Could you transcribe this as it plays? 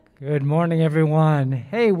Good morning, everyone.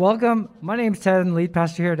 Hey, welcome. My name's Ted, I'm the lead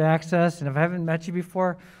pastor here at Access, and if I haven't met you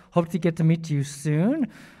before, hope to get to meet you soon.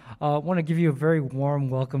 I want to give you a very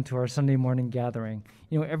warm welcome to our Sunday morning gathering.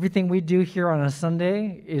 You know, everything we do here on a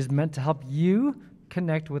Sunday is meant to help you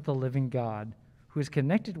connect with the living God, who is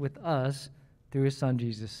connected with us through his son,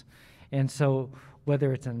 Jesus. And so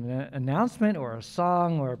whether it's an announcement or a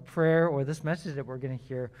song or a prayer or this message that we're going to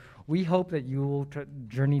hear, we hope that you will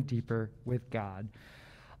journey deeper with God.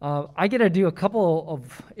 I get to do a couple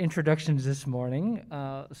of introductions this morning,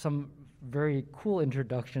 some very cool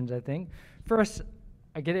introductions, I think. First,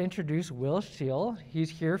 I get to introduce Will Scheel. He's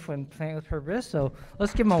here from Plant with Purpose, so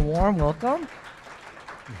let's give him a warm welcome.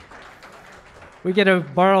 We get to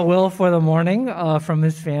borrow Will for the morning from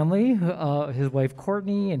his family, his wife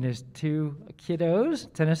Courtney and his two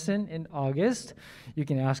kiddos, Tennyson and August. You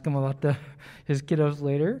can ask him about his kiddos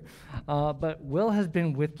later. But Will has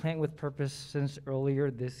been with Plant with Purpose since earlier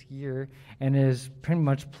this year and is pretty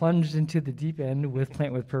much plunged into the deep end with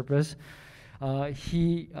Plant with Purpose.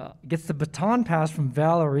 He gets the baton pass from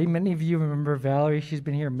Valerie. Many of you remember Valerie. She's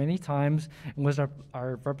been here many times and was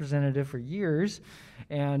our representative for years.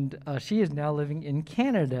 And she is now living in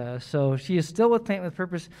Canada. So she is still with Plant with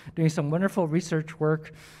Purpose, doing some wonderful research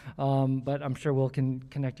work. But I'm sure Will can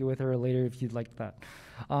connect you with her later if you'd like that.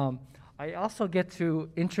 I also get to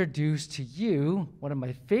introduce to you one of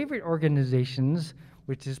my favorite organizations,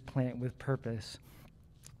 which is Plant with Purpose.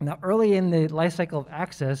 Now, early in the life cycle of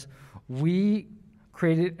Access, we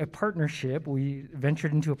created a partnership. We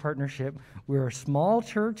ventured into a partnership. We're a small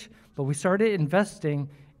church, but we started investing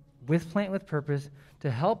with Plant with Purpose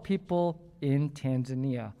to help people in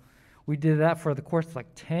Tanzania. We did that for the course of like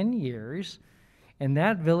 10 years, and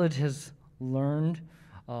that village has learned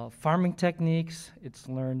farming techniques. It's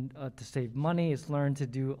learned to save money. It's learned to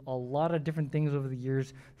do a lot of different things over the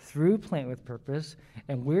years through Plant with Purpose,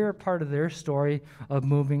 and we're a part of their story of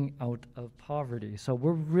moving out of poverty. So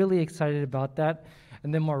we're really excited about that.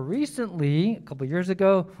 And then more recently, a couple years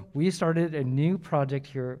ago, we started a new project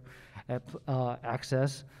here at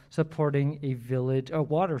Access, supporting a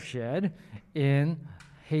watershed in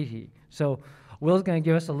Haiti. So Will's going to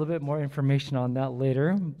give us a little bit more information on that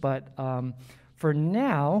later, but for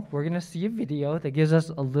now, we're going to see a video that gives us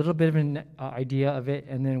a little bit of an idea of it,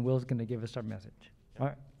 and then Will's going to give us our message. All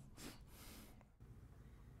right.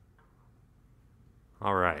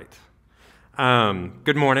 All right.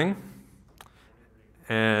 Good morning.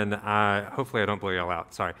 And hopefully I don't blow y'all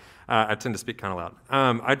out. Sorry. I tend to speak kind of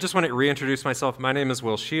loud. I just want to reintroduce myself. My name is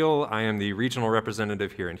Will Scheel. I am the regional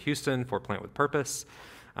representative here in Houston for Plant with Purpose.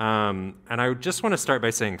 And I just want to start by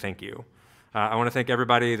saying thank you. I want to thank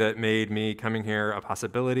everybody that made me coming here a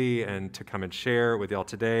possibility and to come and share with y'all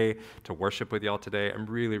today, to worship with y'all today. I'm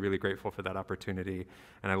really, really grateful for that opportunity.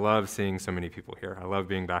 And I love seeing so many people here. I love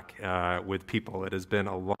being back with people. It has been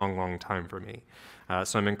a long, long time for me.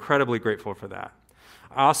 So I'm incredibly grateful for that.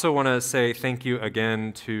 I also want to say thank you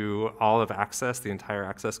again to all of Access, the entire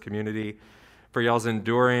Access community, for y'all's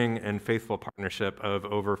enduring and faithful partnership of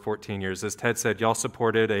over 14 years. As Ted said, y'all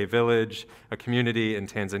supported a village, a community in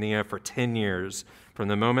Tanzania for 10 years, from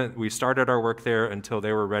the moment we started our work there until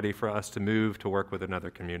they were ready for us to move to work with another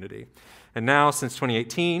community. And now, since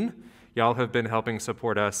 2018, y'all have been helping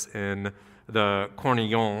support us in the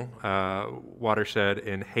Cornillon watershed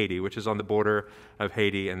in Haiti, which is on the border of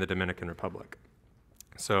Haiti and the Dominican Republic.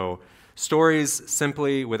 So stories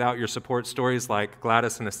simply, without your support, stories like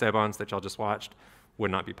Gladys and Esteban's that y'all just watched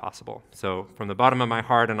would not be possible. So from the bottom of my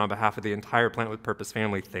heart and on behalf of the entire Plant with Purpose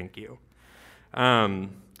family, thank you.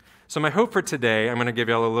 So my hope for today, I'm going to give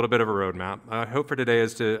y'all a little bit of a roadmap. My hope for today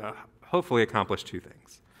is to hopefully accomplish two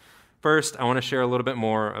things. First, I want to share a little bit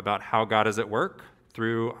more about how God is at work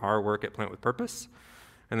through our work at Plant with Purpose.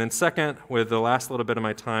 And then second, with the last little bit of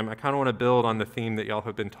my time, I kind of want to build on the theme that y'all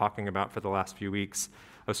have been talking about for the last few weeks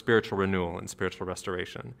of spiritual renewal and spiritual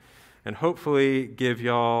restoration. And hopefully give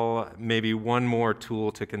y'all maybe one more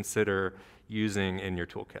tool to consider using in your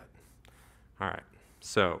toolkit. All right,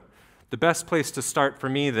 so the best place to start for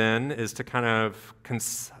me then is to kind of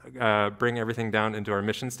bring everything down into our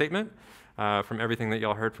mission statement from everything that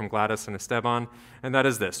y'all heard from Gladys and Esteban, and that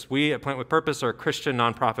is this. We at Plant with Purpose are a Christian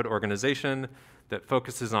nonprofit organization that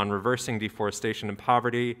focuses on reversing deforestation and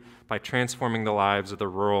poverty by transforming the lives of the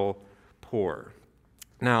rural poor.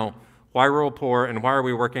 Now, why rural poor, and why are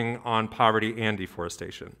we working on poverty and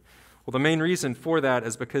deforestation? Well, the main reason for that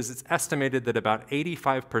is because it's estimated that about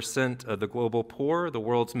 85% of the global poor, the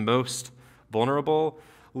world's most vulnerable,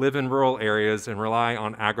 live in rural areas and rely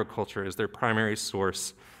on agriculture as their primary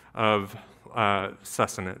source of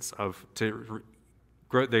sustenance, to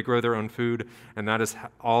They grow their own food, and that is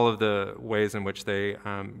all of the ways in which they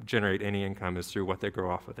generate any income is through what they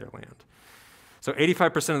grow off of their land. So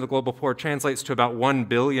 85% of the global poor translates to about 1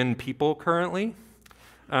 billion people currently.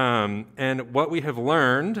 And what we have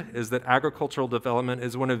learned is that agricultural development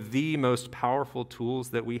is one of the most powerful tools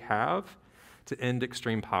that we have to end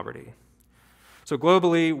extreme poverty. So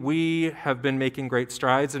globally, we have been making great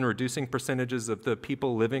strides in reducing percentages of the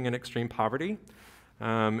people living in extreme poverty.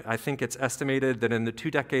 I think it's estimated that in the 2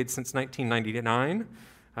 decades since 1999,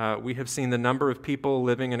 we have seen the number of people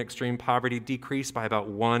living in extreme poverty decrease by about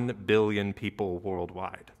 1 billion people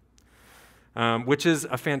worldwide, which is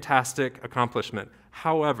a fantastic accomplishment.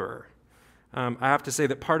 However, I have to say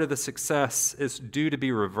that part of the success is due to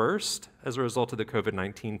be reversed as a result of the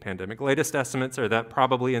COVID-19 pandemic. Latest estimates are that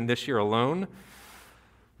probably in this year alone,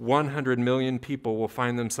 100 million people will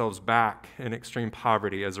find themselves back in extreme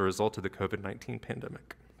poverty as a result of the COVID-19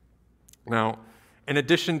 pandemic. Now, in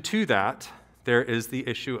addition to that, there is the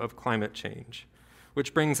issue of climate change,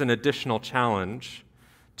 which brings an additional challenge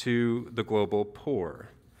to the global poor,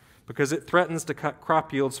 because it threatens to cut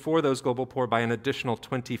crop yields for those global poor by an additional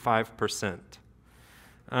 25%,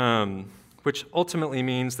 which ultimately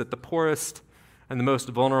means that the poorest and the most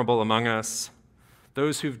vulnerable among us,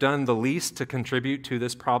 those who've done the least to contribute to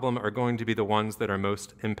this problem, are going to be the ones that are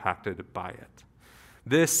most impacted by it.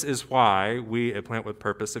 This is why we at Plant with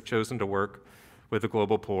Purpose have chosen to work with the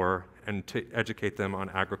global poor and to educate them on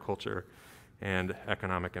agriculture and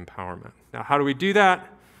economic empowerment. Now, how do we do that?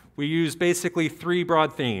 We use basically 3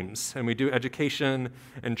 broad themes, and we do education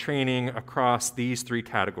and training across these 3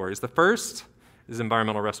 categories. The first is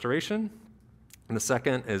environmental restoration, and the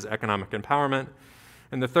second is economic empowerment,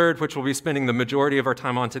 and the third, which we'll be spending the majority of our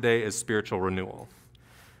time on today, is spiritual renewal.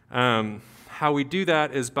 How we do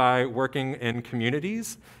that is by working in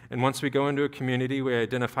communities, and once we go into a community, we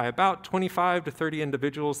identify about 25 to 30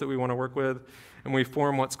 individuals that we want to work with, and we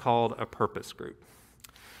form what's called a purpose group.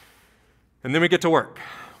 And then we get to work.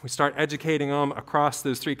 We start educating them across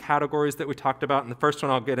those 3 categories that we talked about, and the first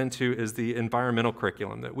one I'll get into is the environmental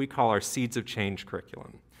curriculum that we call our Seeds of Change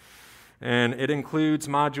curriculum. And it includes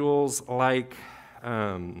modules like,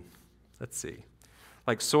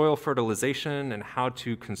 like soil fertilization and how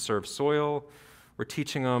to conserve soil. We're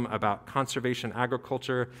teaching them about conservation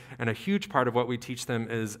agriculture, and a huge part of what we teach them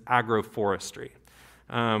is agroforestry,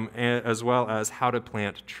 as well as how to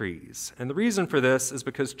plant trees. And the reason for this is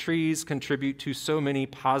because trees contribute to so many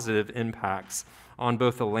positive impacts on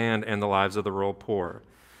both the land and the lives of the rural poor.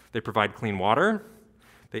 They provide clean water,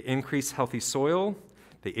 they increase healthy soil,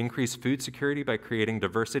 they increase food security by creating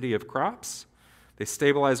diversity of crops, they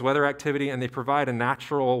stabilize weather activity, and they provide a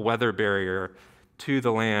natural weather barrier to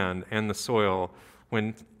the land and the soil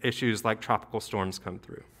when issues like tropical storms come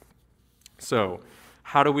through. So,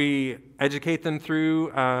 how do we educate them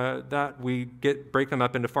through that? We break them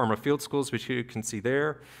up into farmer field schools, which you can see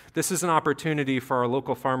there. This is an opportunity for our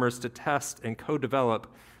local farmers to test and co-develop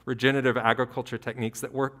regenerative agriculture techniques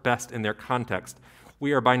that work best in their context.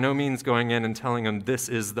 We are by no means going in and telling them this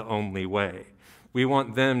is the only way. We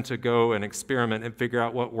want them to go and experiment and figure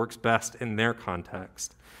out what works best in their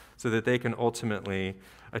context so that they can ultimately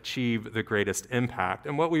achieve the greatest impact.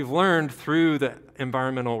 And what we've learned through the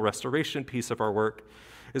environmental restoration piece of our work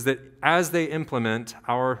is that as they implement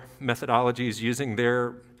our methodologies using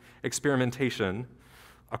their experimentation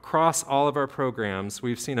across all of our programs,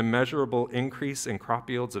 we've seen a measurable increase in crop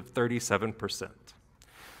yields of 37%,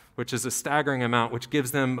 which is a staggering amount, which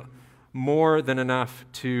gives them more than enough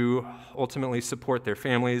to ultimately support their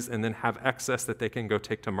families and then have excess that they can go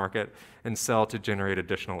take to market and sell to generate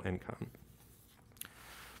additional income.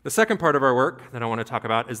 The second part of our work that I want to talk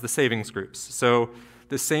about is the savings groups. So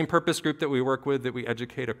the same purpose group that we work with, that we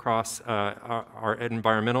educate across our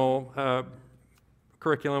environmental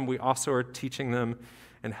curriculum, we also are teaching them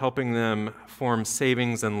and helping them form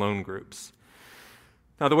savings and loan groups.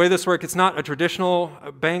 Now, the way this works, it's not a traditional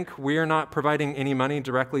bank. We are not providing any money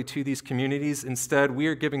directly to these communities. Instead, we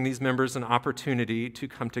are giving these members an opportunity to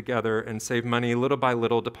come together and save money little by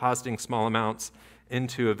little, depositing small amounts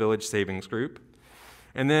into a village savings group.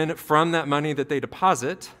 And then from that money that they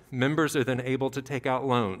deposit, members are then able to take out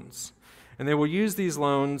loans. And they will use these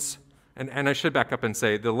loans, and I should back up and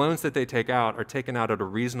say, the loans that they take out are taken out at a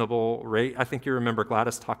reasonable rate. I think you remember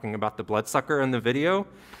Gladys talking about the bloodsucker in the video.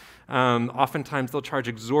 Oftentimes they'll charge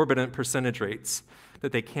exorbitant percentage rates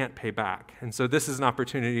that they can't pay back. And so this is an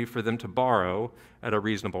opportunity for them to borrow at a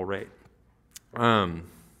reasonable rate. And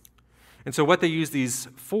so what they use these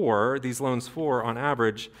loans for on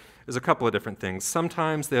average, is a couple of different things.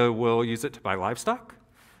 Sometimes they will use it to buy livestock.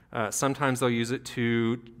 Sometimes they'll use it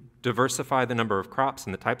to diversify the number of crops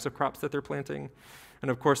and the types of crops that they're planting. And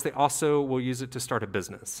of course, they also will use it to start a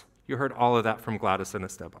business. You heard all of that from Gladys and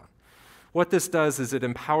Esteban. What this does is it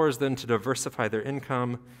empowers them to diversify their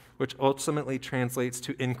income, which ultimately translates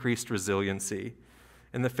to increased resiliency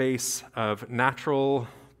in the face of natural,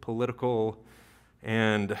 political,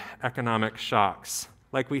 and economic shocks,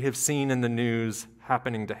 like we have seen in the news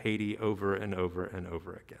happening to Haiti over and over and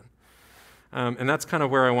over again. And that's kind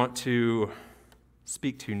of where I want to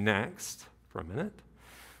speak to next for a minute,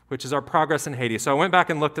 which is our progress in Haiti. So I went back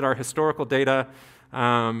and looked at our historical data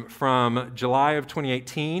from July of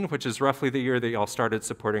 2018, which is roughly the year that y'all started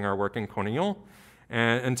supporting our work in Conillon,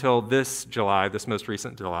 and until this July, this most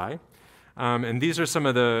recent July. And these are some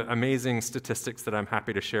of the amazing statistics that I'm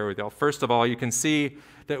happy to share with y'all. First of all, you can see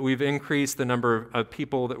that we've increased the number of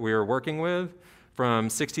people that we are working with from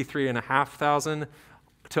 63,500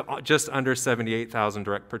 to just under 78,000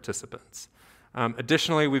 direct participants.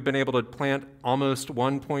 Additionally, we've been able to plant almost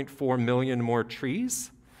 1.4 million more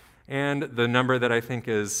trees. And the number that I think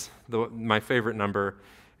is my favorite number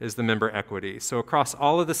is the member equity. So across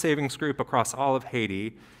all of the savings group, across all of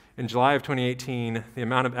Haiti, in July of 2018, the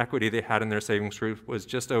amount of equity they had in their savings group was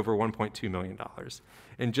just over $1.2 million.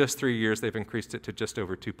 In just 3 years, they've increased it to just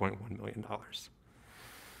over $2.1 million.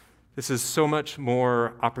 This is so much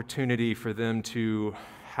more opportunity for them to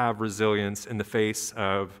have resilience in the face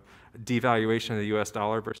of devaluation of the US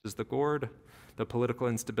dollar versus the gourd, the political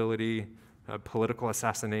instability, political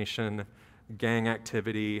assassination, gang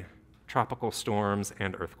activity, tropical storms,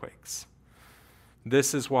 and earthquakes.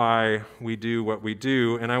 This is why we do what we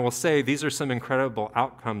do, and I will say these are some incredible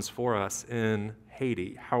outcomes for us in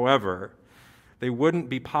Haiti. However, they wouldn't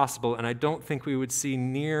be possible, and I don't think we would see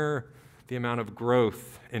near the amount of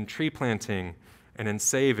growth in tree planting and in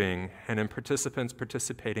saving and in participants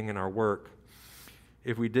participating in our work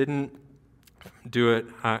if we didn't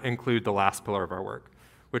include the last pillar of our work,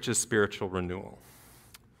 which is spiritual renewal.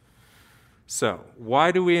 So,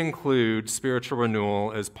 why do we include spiritual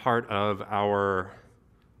renewal as part of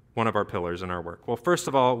one of our pillars in our work? Well, first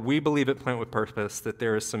of all, we believe at Plant with Purpose that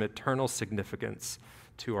there is some eternal significance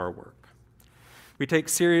to our work. We take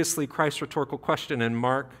seriously Christ's rhetorical question in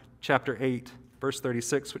Mark chapter 8, verse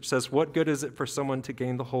 36, which says, "What good is it for someone to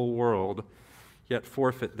gain the whole world, yet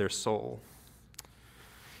forfeit their soul?"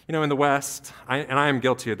 You know, in the West, and I am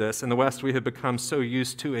guilty of this, in the West we have become so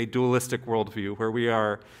used to a dualistic worldview where we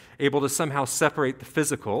are able to somehow separate the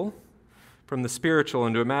physical from the spiritual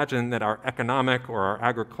and to imagine that our economic or our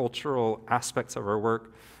agricultural aspects of our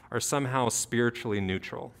work are somehow spiritually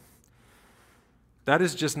neutral. That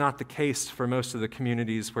is just not the case for most of the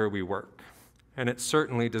communities where we work, and it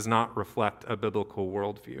certainly does not reflect a biblical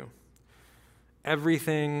worldview.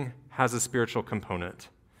 Everything has a spiritual component,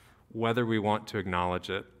 whether we want to acknowledge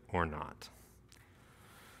it or not.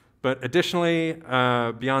 But additionally,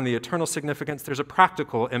 beyond the eternal significance, there's a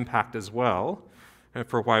practical impact as well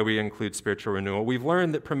for why we include spiritual renewal. We've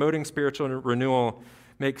learned that promoting spiritual renewal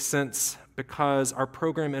makes sense because our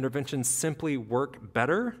program interventions simply work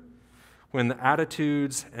better when the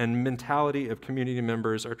attitudes and mentality of community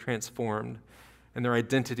members are transformed and their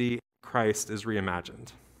identity in Christ is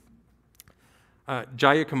reimagined.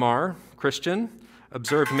 Jaya Kumar, Christian,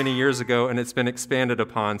 observed many years ago, and it's been expanded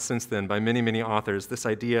upon since then by many, many authors, this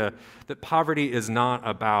idea that poverty is not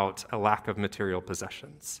about a lack of material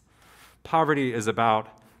possessions. Poverty is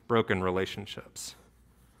about broken relationships.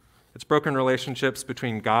 It's broken relationships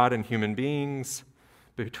between God and human beings,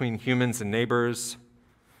 between humans and neighbors,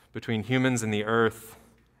 between humans and the earth,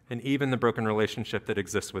 and even the broken relationship that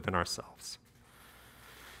exists within ourselves.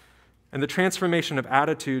 And the transformation of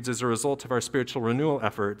attitudes as a result of our spiritual renewal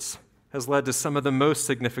efforts has led to some of the most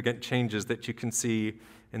significant changes that you can see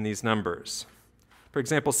in these numbers. For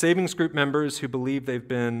example, savings group members who believe they've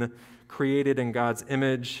been created in God's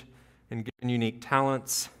image and given unique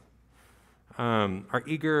talents are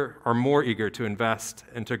more eager to invest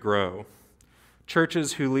and to grow.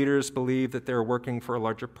 Churches whose leaders believe that they're working for a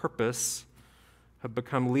larger purpose have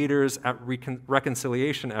become leaders at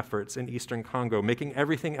reconciliation efforts in Eastern Congo, making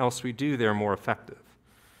everything else we do there more effective.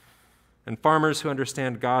 And farmers who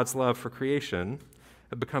understand God's love for creation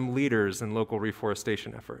have become leaders in local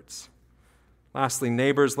reforestation efforts. Lastly,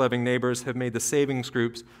 neighbors loving neighbors have made the savings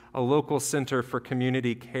groups a local center for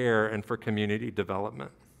community care and for community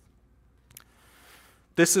development.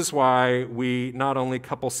 This is why we not only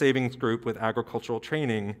couple savings group with agricultural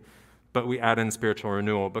training, but we add in spiritual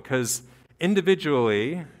renewal, because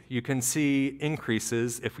individually you can see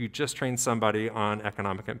increases if you just train somebody on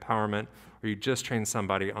economic empowerment or you just train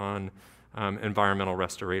somebody on environmental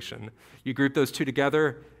restoration. You group those two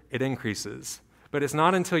together, it increases. But it's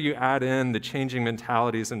not until you add in the changing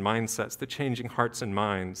mentalities and mindsets, the changing hearts and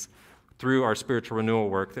minds, through our spiritual renewal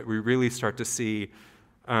work that we really start to see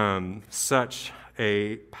such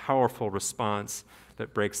a powerful response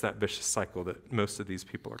that breaks that vicious cycle that most of these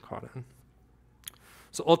people are caught in.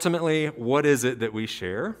 So ultimately, what is it that we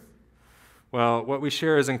share? Well, what we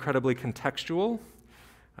share is incredibly contextual,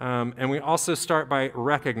 and we also start by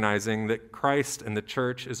recognizing that Christ and the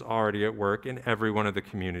church is already at work in every one of the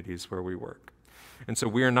communities where we work. And so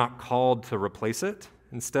we are not called to replace it.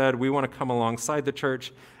 Instead, we want to come alongside the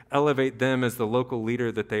church, elevate them as the local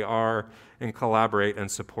leader that they are, and collaborate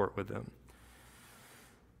and support with them.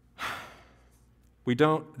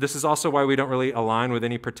 This is also why we don't really align with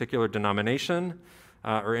any particular denomination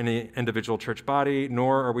or any individual church body,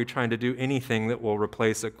 nor are we trying to do anything that will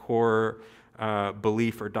replace a core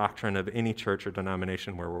belief or doctrine of any church or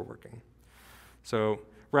denomination where we're working. So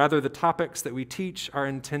rather, the topics that we teach are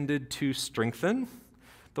intended to strengthen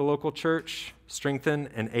the local church, strengthen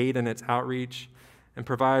and aid in its outreach, and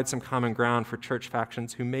provide some common ground for church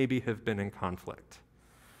factions who maybe have been in conflict.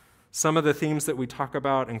 Some of the themes that we talk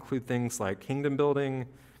about include things like kingdom building,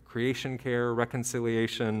 creation care,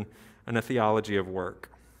 reconciliation, and a theology of work.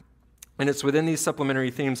 And it's within these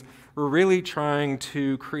supplementary themes, we're really trying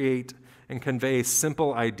to create and convey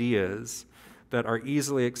simple ideas that are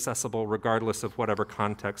easily accessible regardless of whatever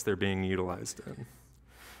context they're being utilized in.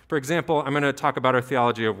 For example, I'm going to talk about our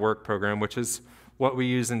Theology of Work program, which is what we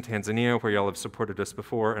use in Tanzania, where y'all have supported us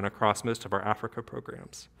before, and across most of our Africa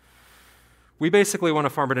programs. We basically want a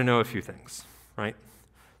farmer to know a few things, right?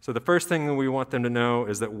 So the first thing that we want them to know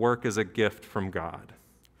is that work is a gift from God.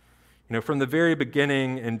 You know, from the very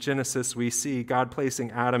beginning in Genesis, we see God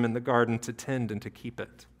placing Adam in the garden to tend and to keep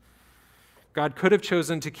it. God could have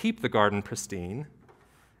chosen to keep the garden pristine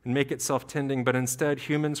and make it self-tending, but instead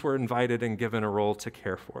humans were invited and given a role to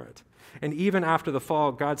care for it. And even after the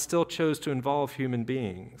fall, God still chose to involve human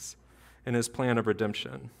beings in his plan of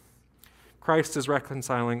redemption. Christ is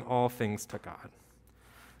reconciling all things to God.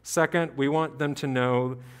 Second, we want them to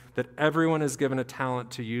know that everyone is given a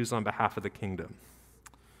talent to use on behalf of the kingdom.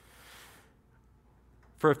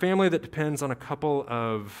 For a family that depends on a couple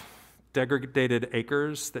of degraded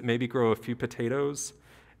acres that maybe grow a few potatoes,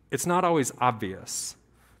 it's not always obvious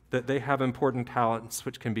that they have important talents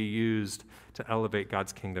which can be used to elevate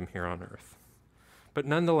God's kingdom here on earth. But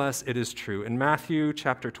nonetheless, it is true. In Matthew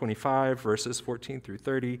chapter 25, verses 14 through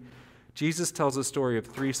 30, Jesus tells a story of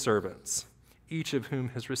 3 servants, each of whom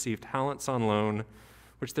has received talents on loan,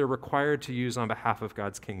 which they're required to use on behalf of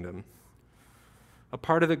God's kingdom. A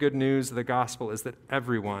part of the good news of the gospel is that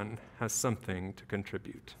everyone has something to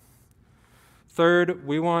contribute. Third,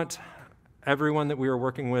 we want everyone that we are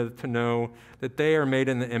working with to know that they are made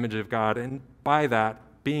in the image of God, and by that,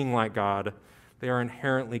 being like God, they are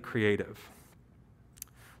inherently creative.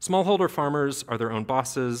 Smallholder farmers are their own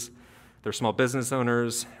bosses, they're small business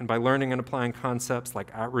owners, and by learning and applying concepts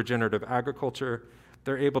like regenerative agriculture,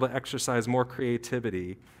 they're able to exercise more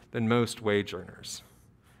creativity than most wage earners.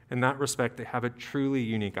 In that respect, they have a truly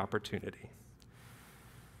unique opportunity.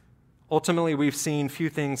 Ultimately, we've seen few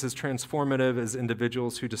things as transformative as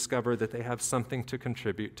individuals who discover that they have something to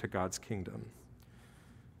contribute to God's kingdom.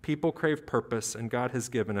 People crave purpose, and God has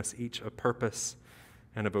given us each a purpose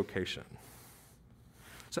and a vocation.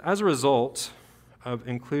 So as a result of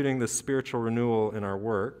including the spiritual renewal in our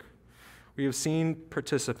work, we have seen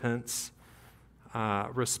participants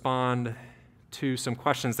respond to some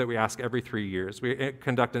questions that we ask every 3 years. We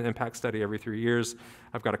conduct an impact study every 3 years.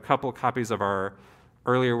 I've got a couple copies of our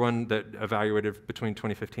earlier one that evaluated between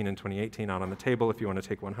 2015 and 2018 out on the table if you want to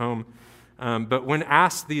take one home. But when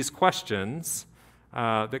asked these questions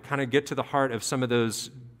that kind of get to the heart of some of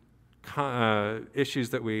those issues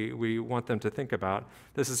that we want them to think about,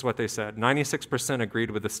 this is what they said. 96% agreed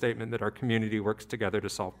with the statement that our community works together to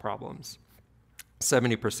solve problems.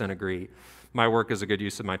 70% agree, my work is a good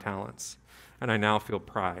use of my talents, and I now feel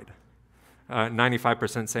pride.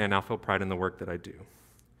 95% say I now feel pride in the work that I do.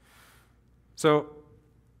 So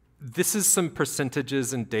this is some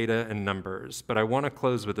percentages and data and numbers, but I want to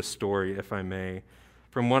close with a story, if I may,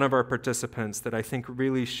 from one of our participants that I think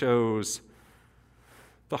really shows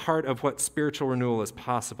the heart of what spiritual renewal is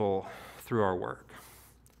possible through our work.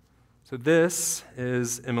 So this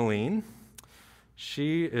is Emmeline.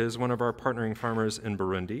 She is one of our partnering farmers in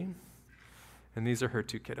Burundi, and these are her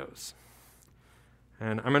 2 kiddos.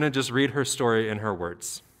 And I'm going to just read her story in her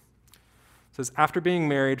words. It says, after being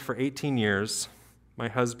married for 18 years, my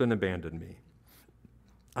husband abandoned me.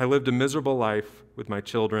 I lived a miserable life with my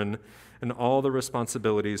children, and all the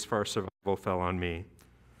responsibilities for our survival fell on me.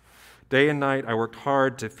 Day and night, I worked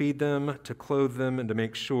hard to feed them, to clothe them, and to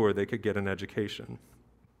make sure they could get an education.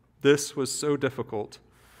 This was so difficult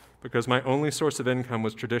because my only source of income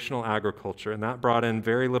was traditional agriculture, and that brought in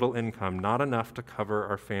very little income, not enough to cover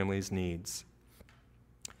our family's needs.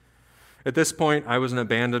 At this point, I was an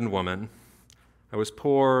abandoned woman. I was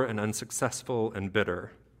poor and unsuccessful and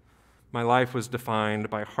bitter. My life was defined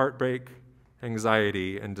by heartbreak,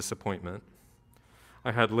 anxiety, and disappointment.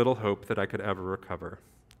 I had little hope that I could ever recover.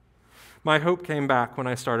 My hope came back when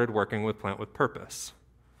I started working with Plant with Purpose.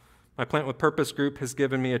 My Plant with Purpose group has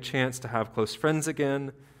given me a chance to have close friends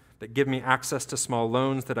again, that give me access to small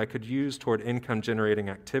loans that I could use toward income-generating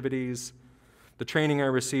activities. The training I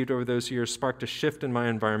received over those years sparked a shift in my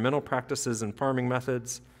environmental practices and farming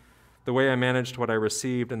methods, the way I managed what I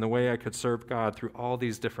received, and the way I could serve God through all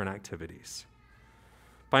these different activities.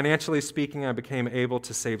 Financially speaking, I became able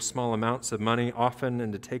to save small amounts of money often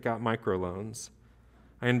and to take out microloans.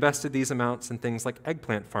 I invested these amounts in things like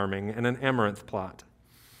eggplant farming and an amaranth plot.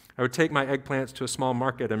 I would take my eggplants to a small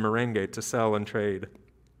market in Merengue to sell and trade.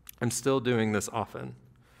 I'm still doing this often.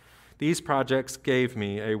 These projects gave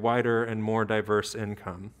me a wider and more diverse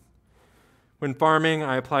income. When farming,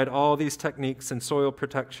 I applied all these techniques in soil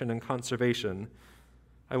protection and conservation.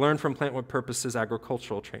 I learned from Plant with Purpose's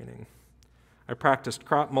agricultural training. I practiced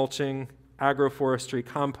crop mulching, agroforestry,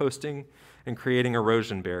 composting, and creating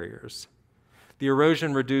erosion barriers. The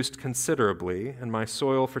erosion reduced considerably, and my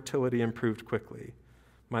soil fertility improved quickly.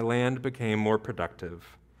 My land became more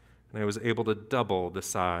productive, and I was able to double the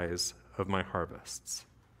size of my harvests.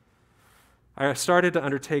 I started to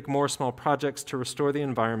undertake more small projects to restore the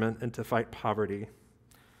environment and to fight poverty.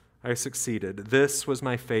 I succeeded. This was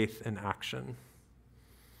my faith in action.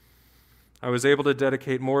 I was able to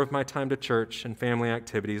dedicate more of my time to church and family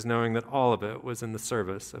activities, knowing that all of it was in the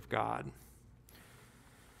service of God.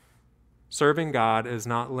 Serving God is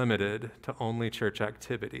not limited to only church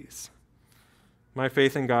activities. My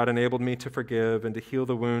faith in God enabled me to forgive and to heal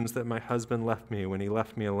the wounds that my husband left me when he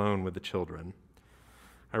left me alone with the children.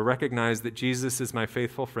 I recognize that Jesus is my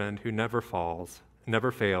faithful friend who never fails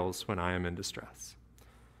when I am in distress.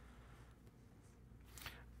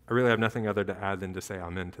 I really have nothing other to add than to say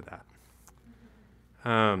amen to that.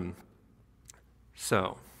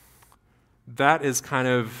 So that is kind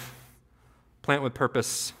of Plant with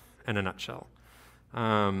Purpose in a nutshell.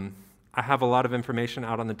 I have a lot of information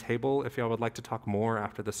out on the table. If y'all would like to talk more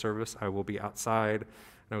after the service, I will be outside,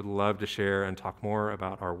 and I would love to share and talk more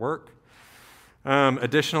about our work.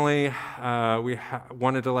 Additionally, we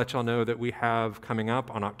wanted to let y'all know that we have coming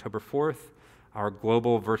up on October 4th our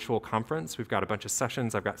global virtual conference. We've got a bunch of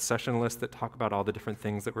sessions. I've got session lists that talk about all the different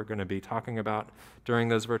things that we're going to be talking about during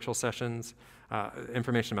those virtual sessions.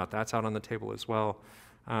 Information about that's out on the table as well.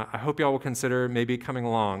 I hope y'all will consider maybe coming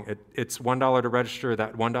along. It's $1 to register.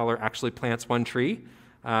 That $1 actually plants one tree,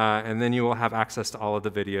 and then you will have access to all of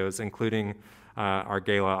the videos, including our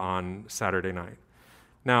gala on Saturday night.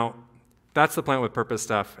 Now, that's the Plant with Purpose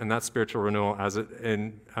stuff, and that's spiritual renewal as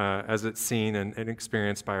it's seen and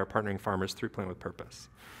experienced by our partnering farmers through Plant with Purpose.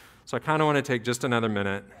 So I kind of want to take just another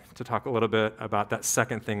minute to talk a little bit about that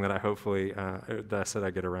second thing that I hopefully that I said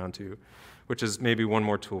I get around to, which is maybe one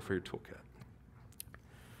more tool for your toolkit.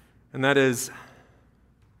 And that is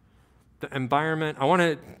the environment. I want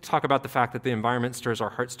to talk about the fact that the environment stirs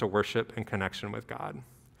our hearts to worship and connection with God,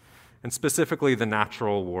 and specifically the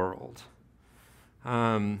natural world.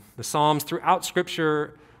 The Psalms, throughout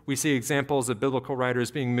Scripture, we see examples of biblical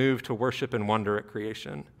writers being moved to worship and wonder at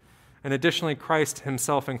creation. And additionally, Christ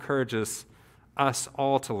himself encourages us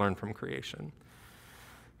all to learn from creation.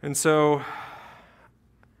 And so,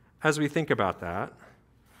 as we think about that,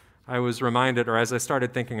 I was reminded, or as I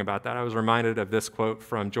started thinking about that, I was reminded of this quote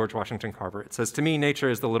from George Washington Carver. It says, "To me, nature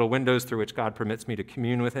is the little windows through which God permits me to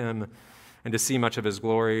commune with him and to see much of his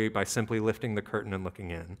glory by simply lifting the curtain and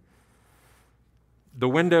looking in." The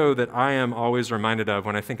window that I am always reminded of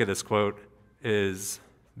when I think of this quote is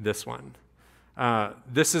this one.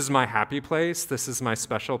 This is my happy place. This is my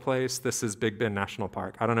special place. This is Big Bend National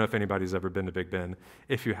Park. I don't know if anybody's ever been to Big Bend.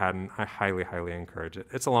 If you hadn't, I highly, highly encourage it.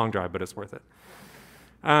 It's a long drive, but it's worth it.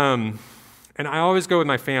 And I always go with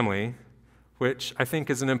my family, which I think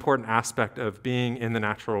is an important aspect of being in the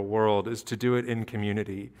natural world, is to do it in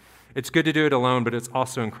community. It's good to do it alone, but it's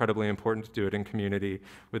also incredibly important to do it in community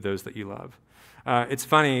with those that you love. It's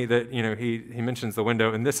funny that he mentions the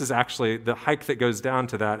window, and this is actually the hike that goes down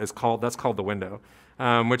to that's called the window,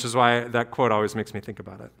 which is why that quote always makes me think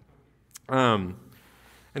about it. And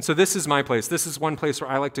so this is my place. This is one place where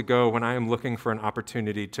I like to go when I am looking for an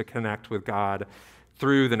opportunity to connect with God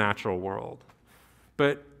through the natural world.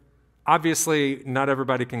 But obviously, not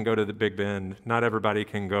everybody can go to the Big Bend. Not everybody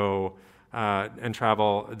can go and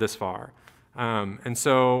travel this far. And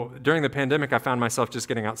so during the pandemic, I found myself just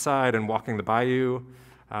getting outside and walking the bayou.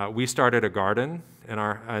 We started a garden in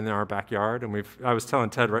our backyard, and I was telling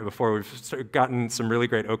Ted right before, we've gotten some really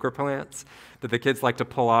great okra plants that the kids like to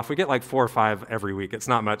pull off. We get like 4 or 5 every week. It's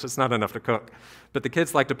not much. It's not enough to cook. But the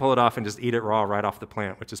kids like to pull it off and just eat it raw right off the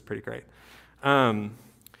plant, which is pretty great. And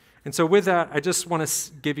so with that, I just want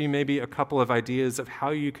to give you maybe a couple of ideas of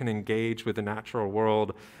how you can engage with the natural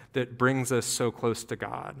world that brings us so close to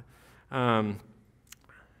God. And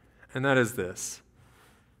that is this.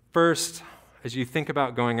 First, as you think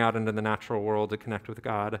about going out into the natural world to connect with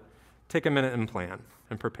God, take a minute and plan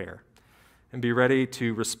and prepare. And be ready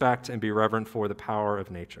to respect and be reverent for the power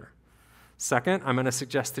of nature. Second, I'm going to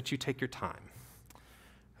suggest that you take your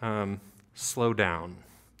time. Slow down.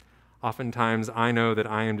 Oftentimes, I know that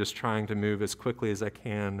I am just trying to move as quickly as I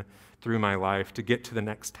can through my life to get to the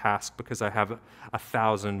next task because I have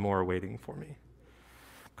 1,000 more waiting for me.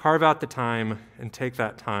 Carve out the time and take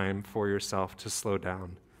that time for yourself to slow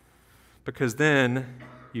down, because then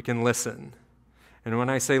you can listen. And when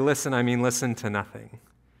I say listen, I mean listen to nothing.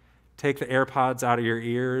 Take the AirPods out of your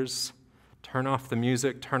ears, turn off the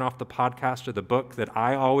music, turn off the podcast or the book that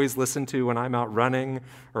I always listen to when I'm out running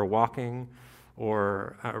or walking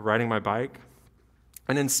or riding my bike,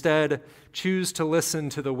 and instead choose to listen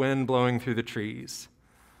to the wind blowing through the trees.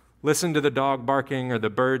 Listen to the dog barking or the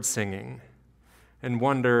bird singing, and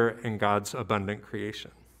wonder in God's abundant creation.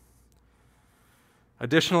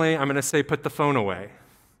 Additionally, I'm going to say put the phone away.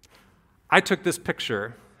 I took this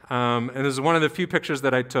picture, and it was one of the few pictures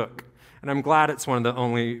that I took. And I'm glad it's one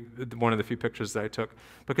of the few pictures that I took,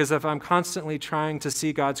 because if I'm constantly trying to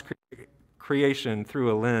see God's creation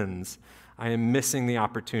through a lens, I am missing the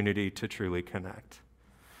opportunity to truly connect.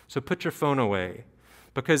 So put your phone away,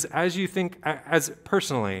 because as you think, as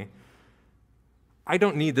personally, I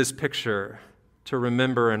don't need this picture to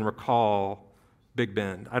remember and recall Big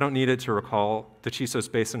Bend. I don't need it to recall the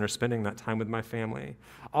Chisos Basin or spending that time with my family.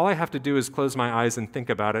 All I have to do is close my eyes and think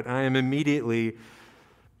about it, and I am immediately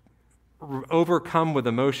overcome with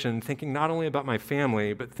emotion, thinking not only about my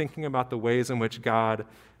family, but thinking about the ways in which God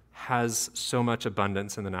has so much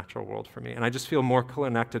abundance in the natural world for me. And I just feel more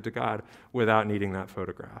connected to God without needing that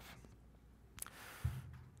photograph.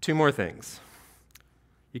 2 more things.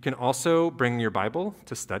 You can also bring your Bible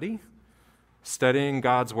to study. Studying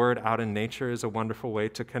God's word out in nature is a wonderful way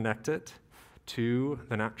to connect it to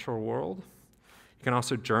the natural world. You can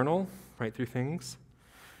also journal, write through things.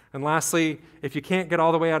 And lastly, if you can't get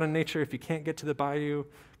all the way out in nature, if you can't get to the bayou,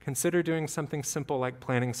 consider doing something simple like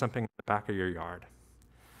planting something in the back of your yard.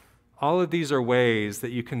 All of these are ways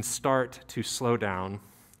that you can start to slow down,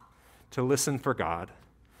 to listen for God,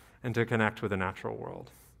 and to connect with the natural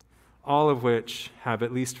world. All of which have,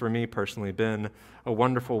 at least for me personally, been a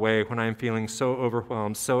wonderful way when I'm feeling so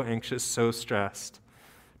overwhelmed, so anxious, so stressed,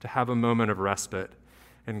 to have a moment of respite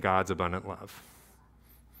in God's abundant love.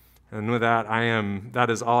 And with that, that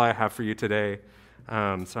is all I have for you today. So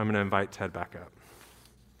I'm going to invite Ted back up.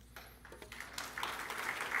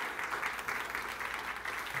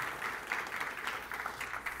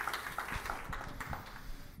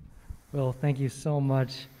 Well, thank you so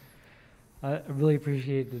much. I really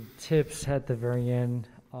appreciate the tips at the very end.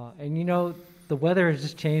 And you know, the weather has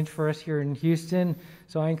just changed for us here in Houston,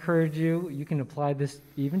 so I encourage you can apply this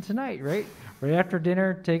even tonight, right? Right after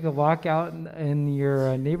dinner, take a walk out in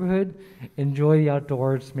your neighborhood, enjoy the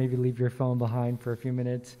outdoors, maybe leave your phone behind for a few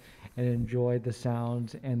minutes, and enjoy the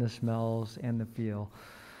sounds and the smells and the feel.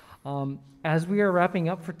 As we are wrapping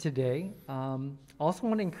up for today, also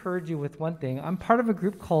want to encourage you with one thing. I'm part of a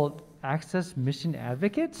group called Access Mission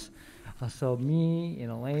Advocates. So me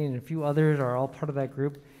and Elaine and a few others are all part of that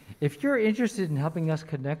group. If you're interested in helping us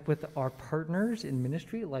connect with our partners in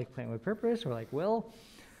ministry, like Plant with Purpose or like Will,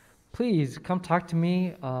 please come talk to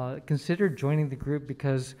me. Consider joining the group,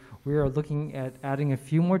 because we are looking at adding a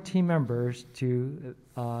few more team members to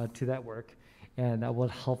that work, and that will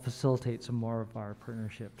help facilitate some more of our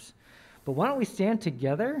partnerships. But why don't we stand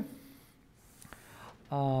together?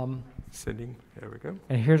 Sending, there we go.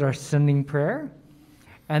 And here's our sending prayer.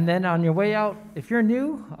 And then on your way out, if you're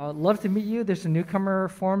new, I'd love to meet you. There's some newcomer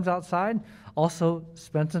forms outside. Also,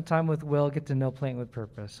 spend some time with Will, get to know Plant with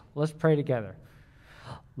Purpose. Let's pray together.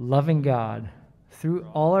 Loving God, through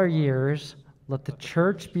all our years, let the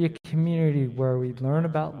church be a community where we learn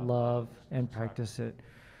about love and practice it,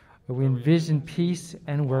 where we envision peace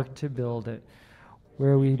and work to build it,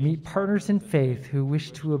 where we meet partners in faith who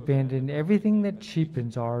wish to abandon everything that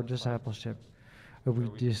cheapens our discipleship, where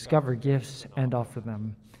we discover gifts and offer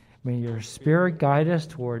them. May your Spirit guide us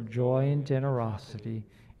toward joy and generosity.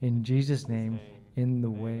 In Jesus' name, in the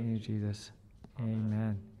way of Jesus.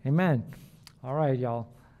 Amen. Amen. All right, y'all.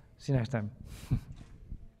 See you next time.